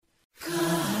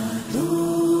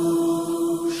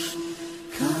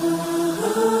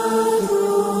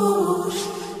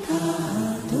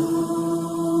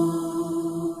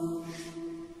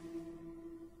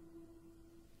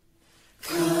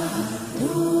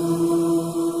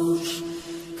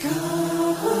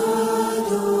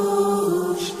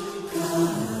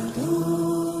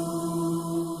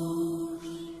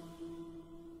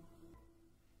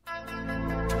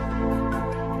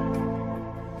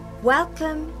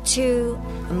Welcome to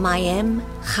Mayim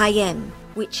Chayim,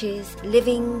 which is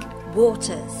Living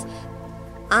Waters.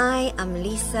 I am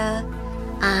Lisa,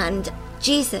 and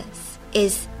Jesus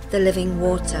is the living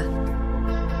water.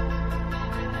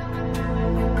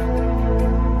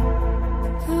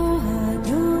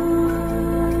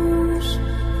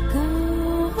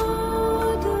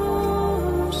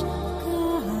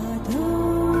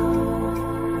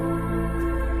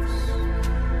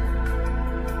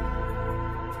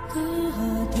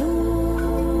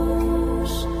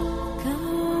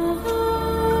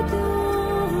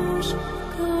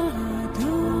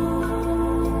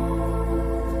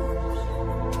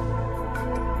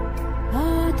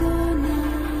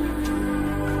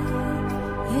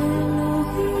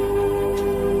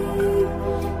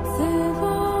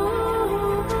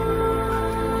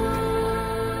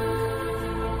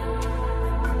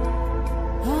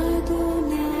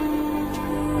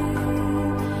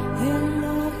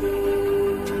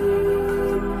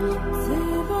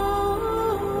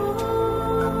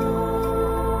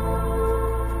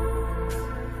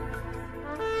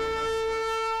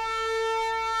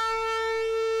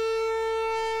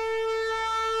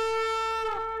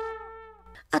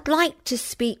 I'd like to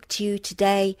speak to you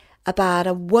today about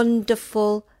a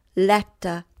wonderful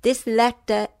letter. This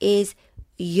letter is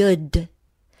Yud.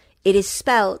 It is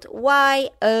spelled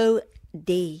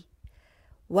Y-O-D.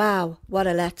 Wow, what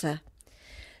a letter.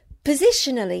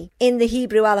 Positionally in the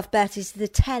Hebrew alphabet is the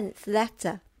 10th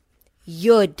letter.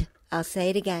 Yud. I'll say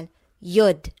it again.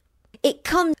 Yud. It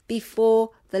comes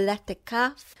before the letter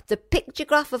Kaf. The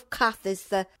pictograph of Kaf is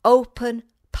the open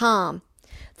palm.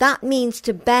 That means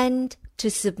to bend, to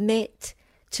submit,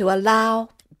 to allow,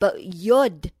 but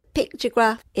Yud,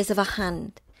 pictograph, is of a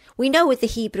hand. We know with the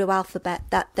Hebrew alphabet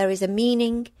that there is a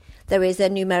meaning, there is a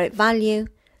numeric value,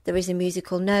 there is a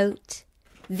musical note.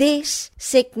 This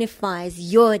signifies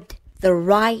Yud, the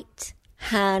right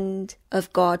hand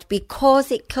of God.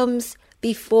 Because it comes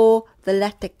before the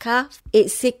letter Kaf, it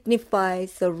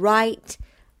signifies the right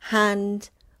hand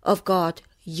of God,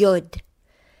 Yud.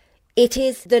 It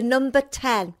is the number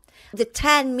 10. The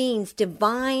 10 means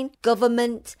divine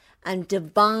government and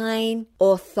divine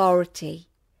authority.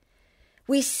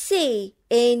 We see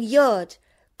in Yud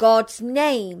God's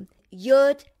name,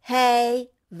 Yud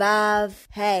Hey Vav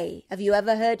Hey. Have you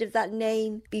ever heard of that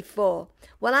name before?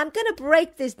 Well, I'm going to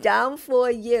break this down for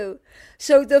you.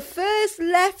 So the first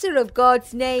letter of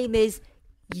God's name is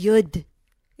Yud.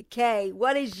 Okay,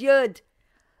 what is Yud?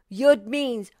 Yud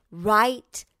means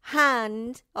right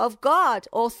hand of God,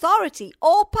 authority,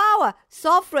 all power,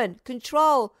 sovereign,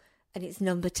 control, and it's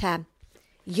number 10.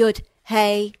 Yud,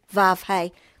 Hey, Vav,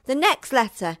 Hey. The next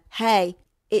letter, Hey,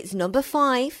 it's number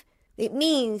 5. It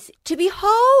means to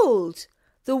behold,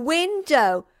 the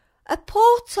window, a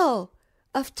portal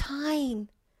of time,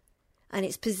 and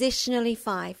it's positionally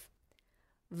 5.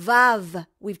 Vav,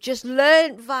 we've just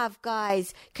learnt Vav,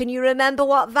 guys. Can you remember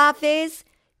what Vav is?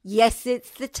 Yes,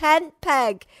 it's the tent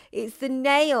peg. It's the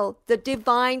nail, the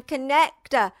divine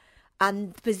connector.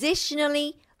 And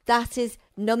positionally, that is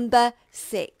number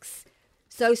 6.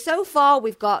 So far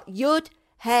we've got Yud,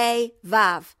 Hey,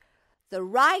 Vav. The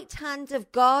right hand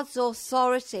of God's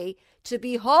authority to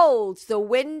behold the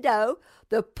window,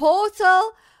 the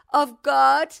portal of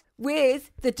God with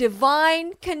the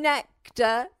divine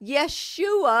connector,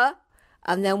 Yeshua.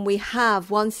 And then we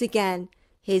have, once again,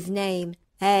 his name,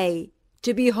 Hey.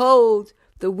 To behold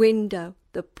the window,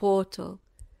 the portal.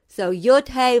 So Yud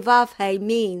Hey Vav Hey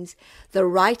means the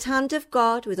right hand of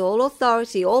God with all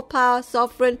authority, all power,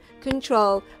 sovereign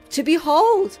control. To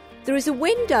behold, there is a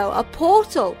window, a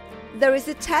portal. There is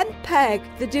a tent peg,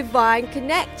 the divine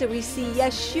connector. We see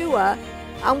Yeshua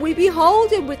and we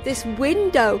behold him with this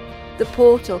window, the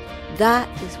portal. That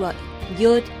is what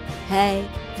Yud Hey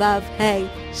Vav Hey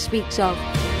speaks of.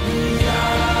 Holy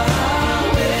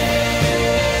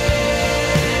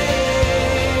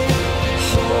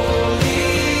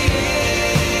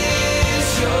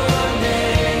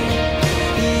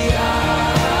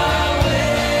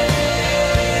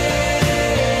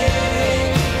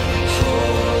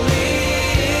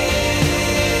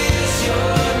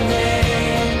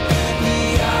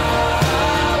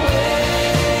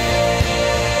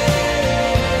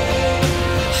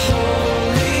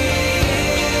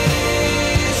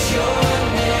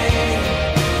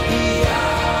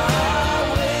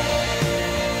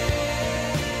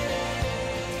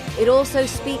also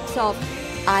speaks of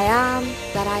I am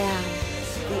that I am,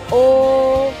 the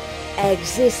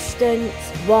all-existent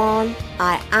one.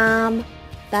 I am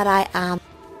that I am.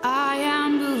 I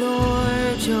am the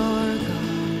Lord your God.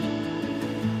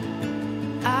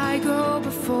 I go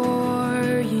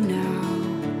before you now.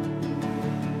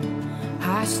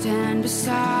 I stand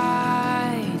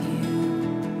beside you,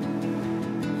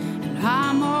 and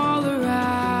I'm all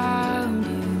around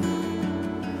you.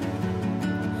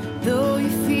 Though you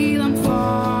feel I'm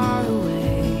far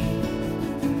away,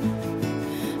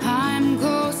 I'm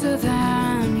closer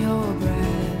than your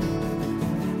breath,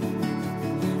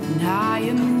 and I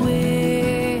am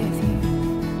with you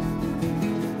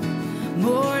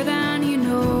more than you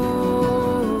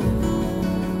know.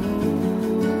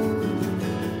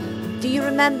 Do you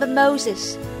remember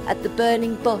Moses at the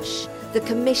burning bush, the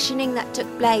commissioning that took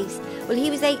place? Well,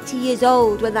 he was 80 years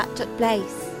old when that took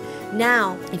place.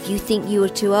 Now, if you think you were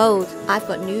too old, I've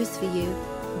got news for you.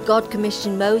 God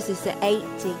commissioned Moses at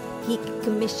 80. He can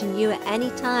commission you at any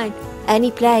time,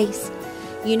 any place.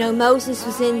 You know, Moses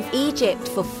was in Egypt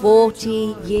for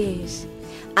 40 years.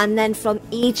 And then from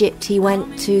Egypt, he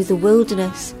went to the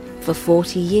wilderness for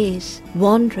 40 years,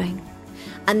 wandering.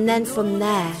 And then from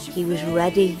there, he was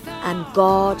ready, and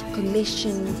God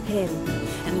commissioned him.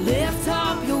 And lift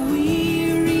up your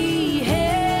weary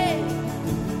head.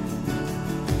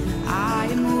 I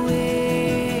am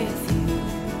with you.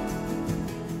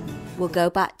 We'll go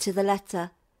back to the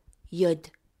letter Yud.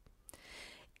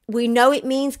 We know it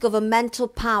means governmental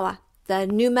power. The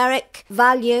numeric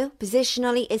value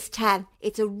positionally is 10.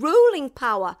 It's a ruling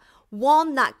power,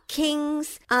 one that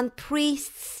kings and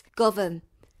priests govern.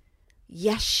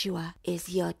 Yeshua is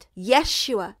Yud.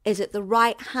 Yeshua is at the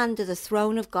right hand of the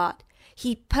throne of God.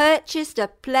 He purchased a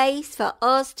place for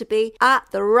us to be at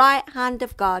the right hand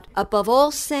of God, above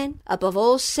all sin, above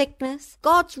all sickness.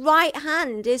 God's right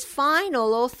hand is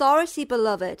final authority,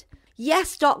 beloved.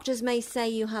 Yes, doctors may say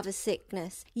you have a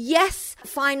sickness. Yes,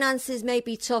 finances may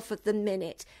be tough at the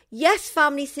minute. Yes,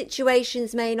 family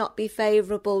situations may not be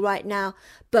favourable right now.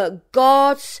 But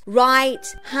God's right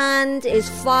hand is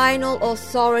final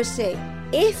authority.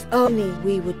 If only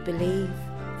we would believe.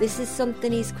 This is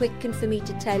something he's quickened for me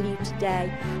to tell you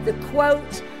today. The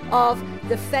quote of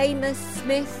the famous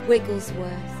Smith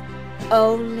Wigglesworth.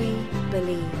 Only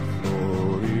believe.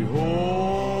 Glory, only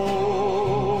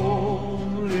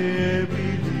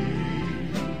believe.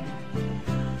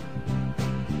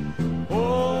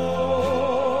 Only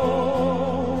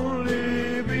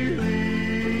believe.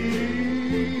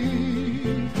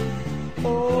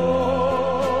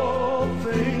 All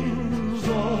things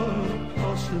are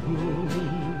possible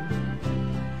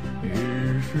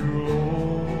if you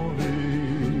only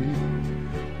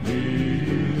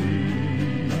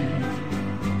believe.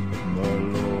 My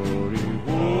Lord, you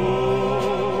only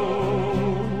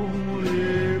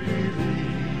believe.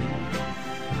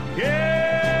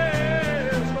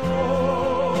 Yes,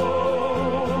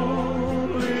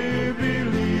 only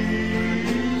believe.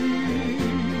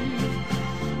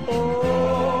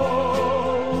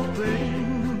 All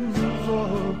things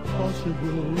are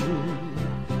possible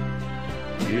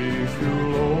if you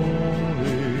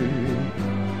only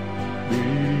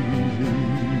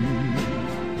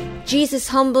believe. Jesus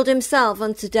humbled himself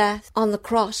unto death on the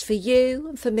cross for you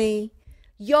and for me.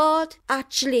 Yod,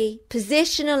 actually,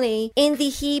 positionally, in the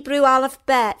Hebrew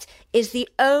alphabet, is the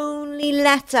only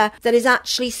letter that is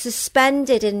actually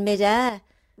suspended in midair.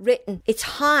 Written. It's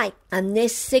high, and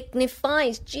this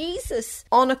signifies Jesus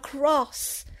on a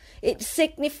cross. It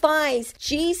signifies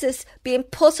Jesus being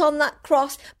put on that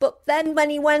cross, but then when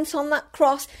he went on that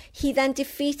cross, he then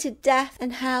defeated death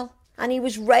and hell, and he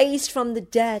was raised from the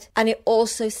dead. And it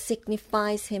also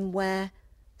signifies him where?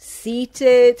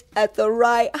 Seated at the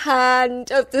right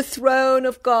hand of the throne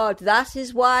of God. That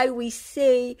is why we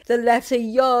see the letter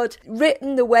Yod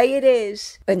written the way it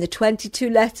is in the 22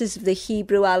 letters of the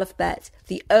Hebrew alphabet,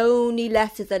 the only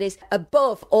letter that is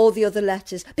above all the other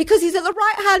letters, because he's at the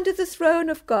right hand of the throne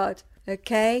of God.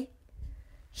 Okay?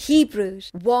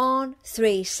 Hebrews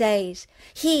 1:3 says,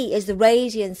 He is the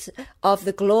radiance of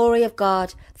the glory of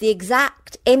God, the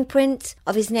exact imprint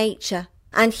of his nature,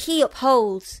 and he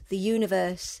upholds the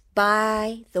universe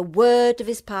by the word of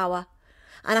his power.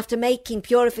 And after making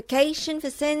purification for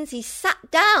sins, he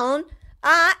sat down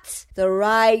at the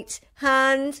right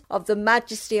hand of the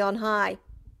Majesty on high.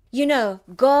 You know,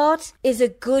 God is a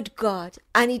good God,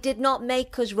 and he did not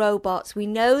make us robots. We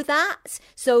know that.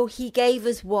 So he gave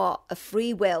us what? A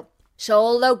free will. So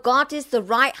although God is the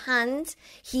right hand,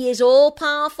 he is all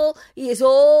powerful, he is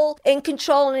all in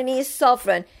control, and he is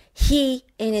sovereign. He,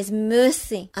 in his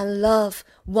mercy and love,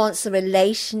 wants a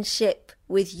relationship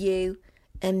with you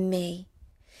and me.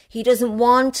 He doesn't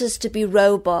want us to be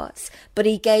robots, but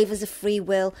he gave us a free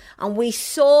will. And we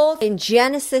saw in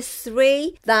Genesis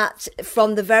 3 that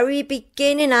from the very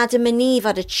beginning, Adam and Eve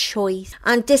had a choice.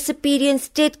 And disobedience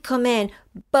did come in.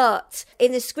 But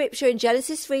in the scripture in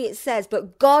Genesis 3, it says,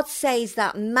 but God says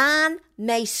that man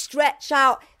may stretch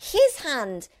out his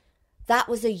hand. That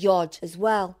was a yod as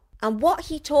well. And what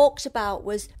he talked about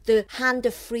was the hand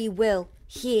of free will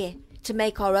here to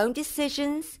make our own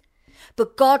decisions.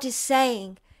 But God is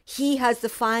saying he has the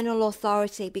final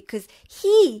authority because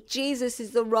he, Jesus,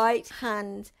 is the right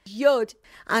hand, yod,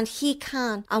 and he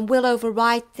can and will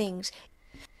override things.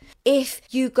 If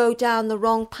you go down the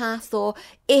wrong path or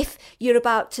if you're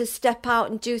about to step out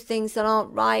and do things that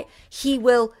aren't right, he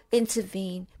will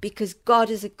intervene because God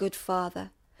is a good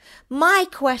father. My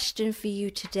question for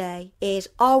you today is,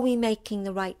 are we making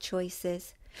the right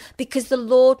choices? Because the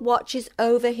Lord watches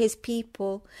over his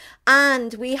people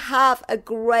and we have a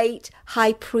great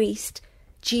high priest,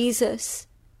 Jesus,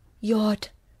 Yod,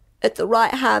 at the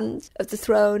right hand of the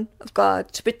throne of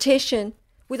God to petition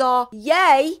with our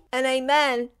yea and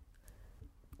amen.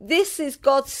 This is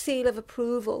God's seal of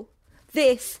approval.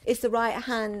 This is the right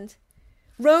hand.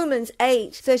 Romans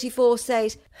 8:34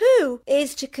 says, who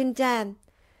is to condemn?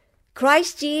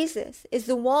 Christ Jesus is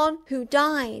the one who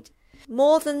died.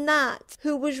 More than that,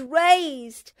 who was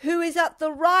raised, who is at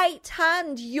the right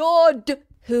hand, Yod,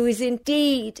 who is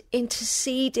indeed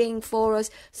interceding for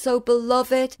us. So,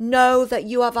 beloved, know that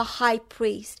you have a high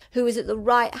priest who is at the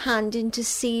right hand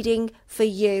interceding for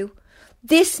you.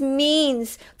 This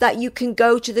means that you can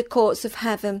go to the courts of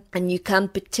heaven and you can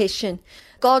petition.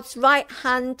 God's right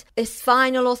hand is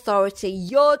final authority.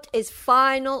 Yod is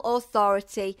final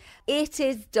authority. It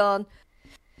is done.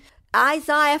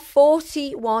 Isaiah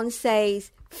 41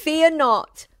 says, fear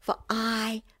not, for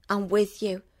I am with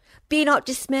you. Be not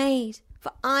dismayed,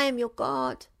 for I am your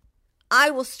God. I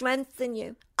will strengthen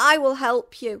you. I will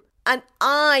help you. And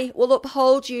I will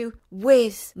uphold you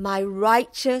with my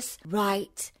righteous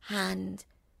right hand.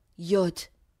 Yod.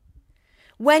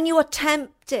 When you are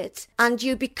tempted and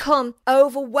you become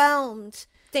overwhelmed,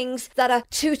 things that are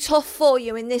too tough for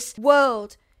you in this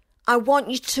world, I want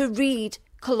you to read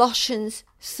Colossians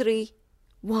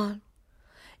 3:1.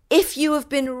 If you have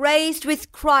been raised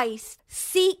with Christ,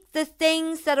 seek the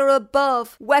things that are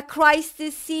above, where Christ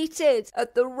is seated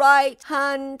at the right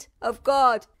hand of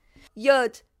God.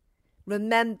 Yod.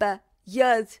 Remember,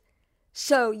 Yod.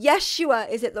 So Yeshua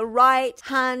is at the right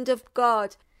hand of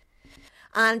God.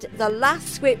 And the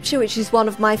last scripture, which is one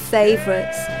of my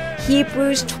favorites,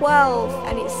 Hebrews 12,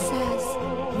 and it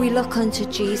says, we look unto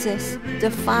Jesus,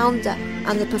 the founder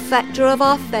and the perfecter of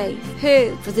our faith,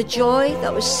 who, for the joy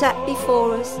that was set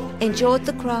before us, endured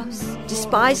the cross,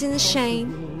 despising the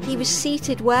shame. He was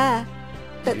seated where?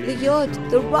 At the Yod,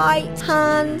 the right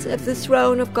hand of the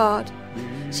throne of God.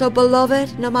 So,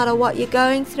 beloved, no matter what you're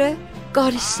going through,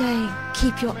 God is saying,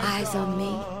 keep your eyes on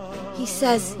me. He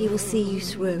says he will see you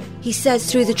through. He says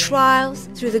through the trials,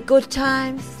 through the good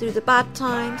times, through the bad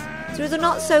times, through the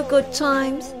not so good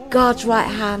times, God's right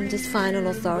hand is final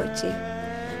authority.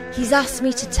 He's asked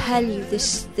me to tell you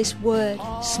this word.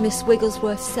 Smith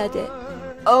Wigglesworth said it.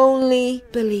 Only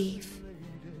believe.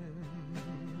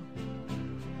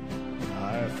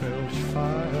 I felt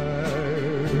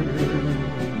fire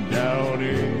down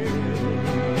in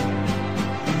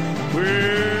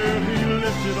where he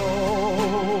lifted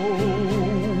all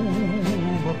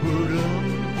my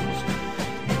burdens.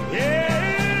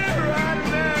 Yeah, right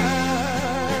now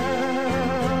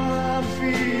I'm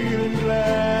feeling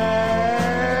glad.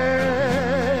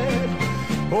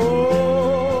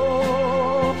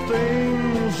 All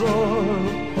things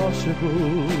are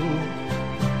possible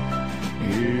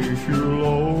if you're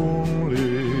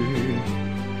lonely.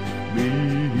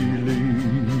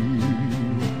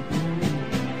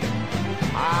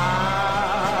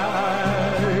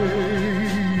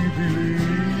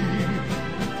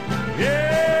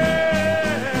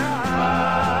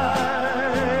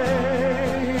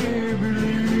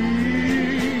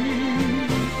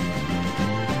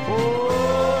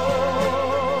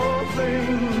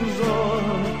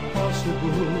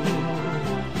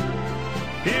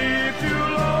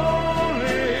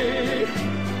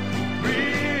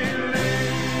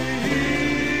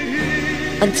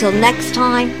 Until next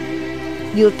time,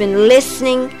 you've been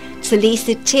listening to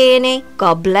Lisa Tierney.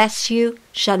 God bless you.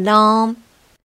 Shalom.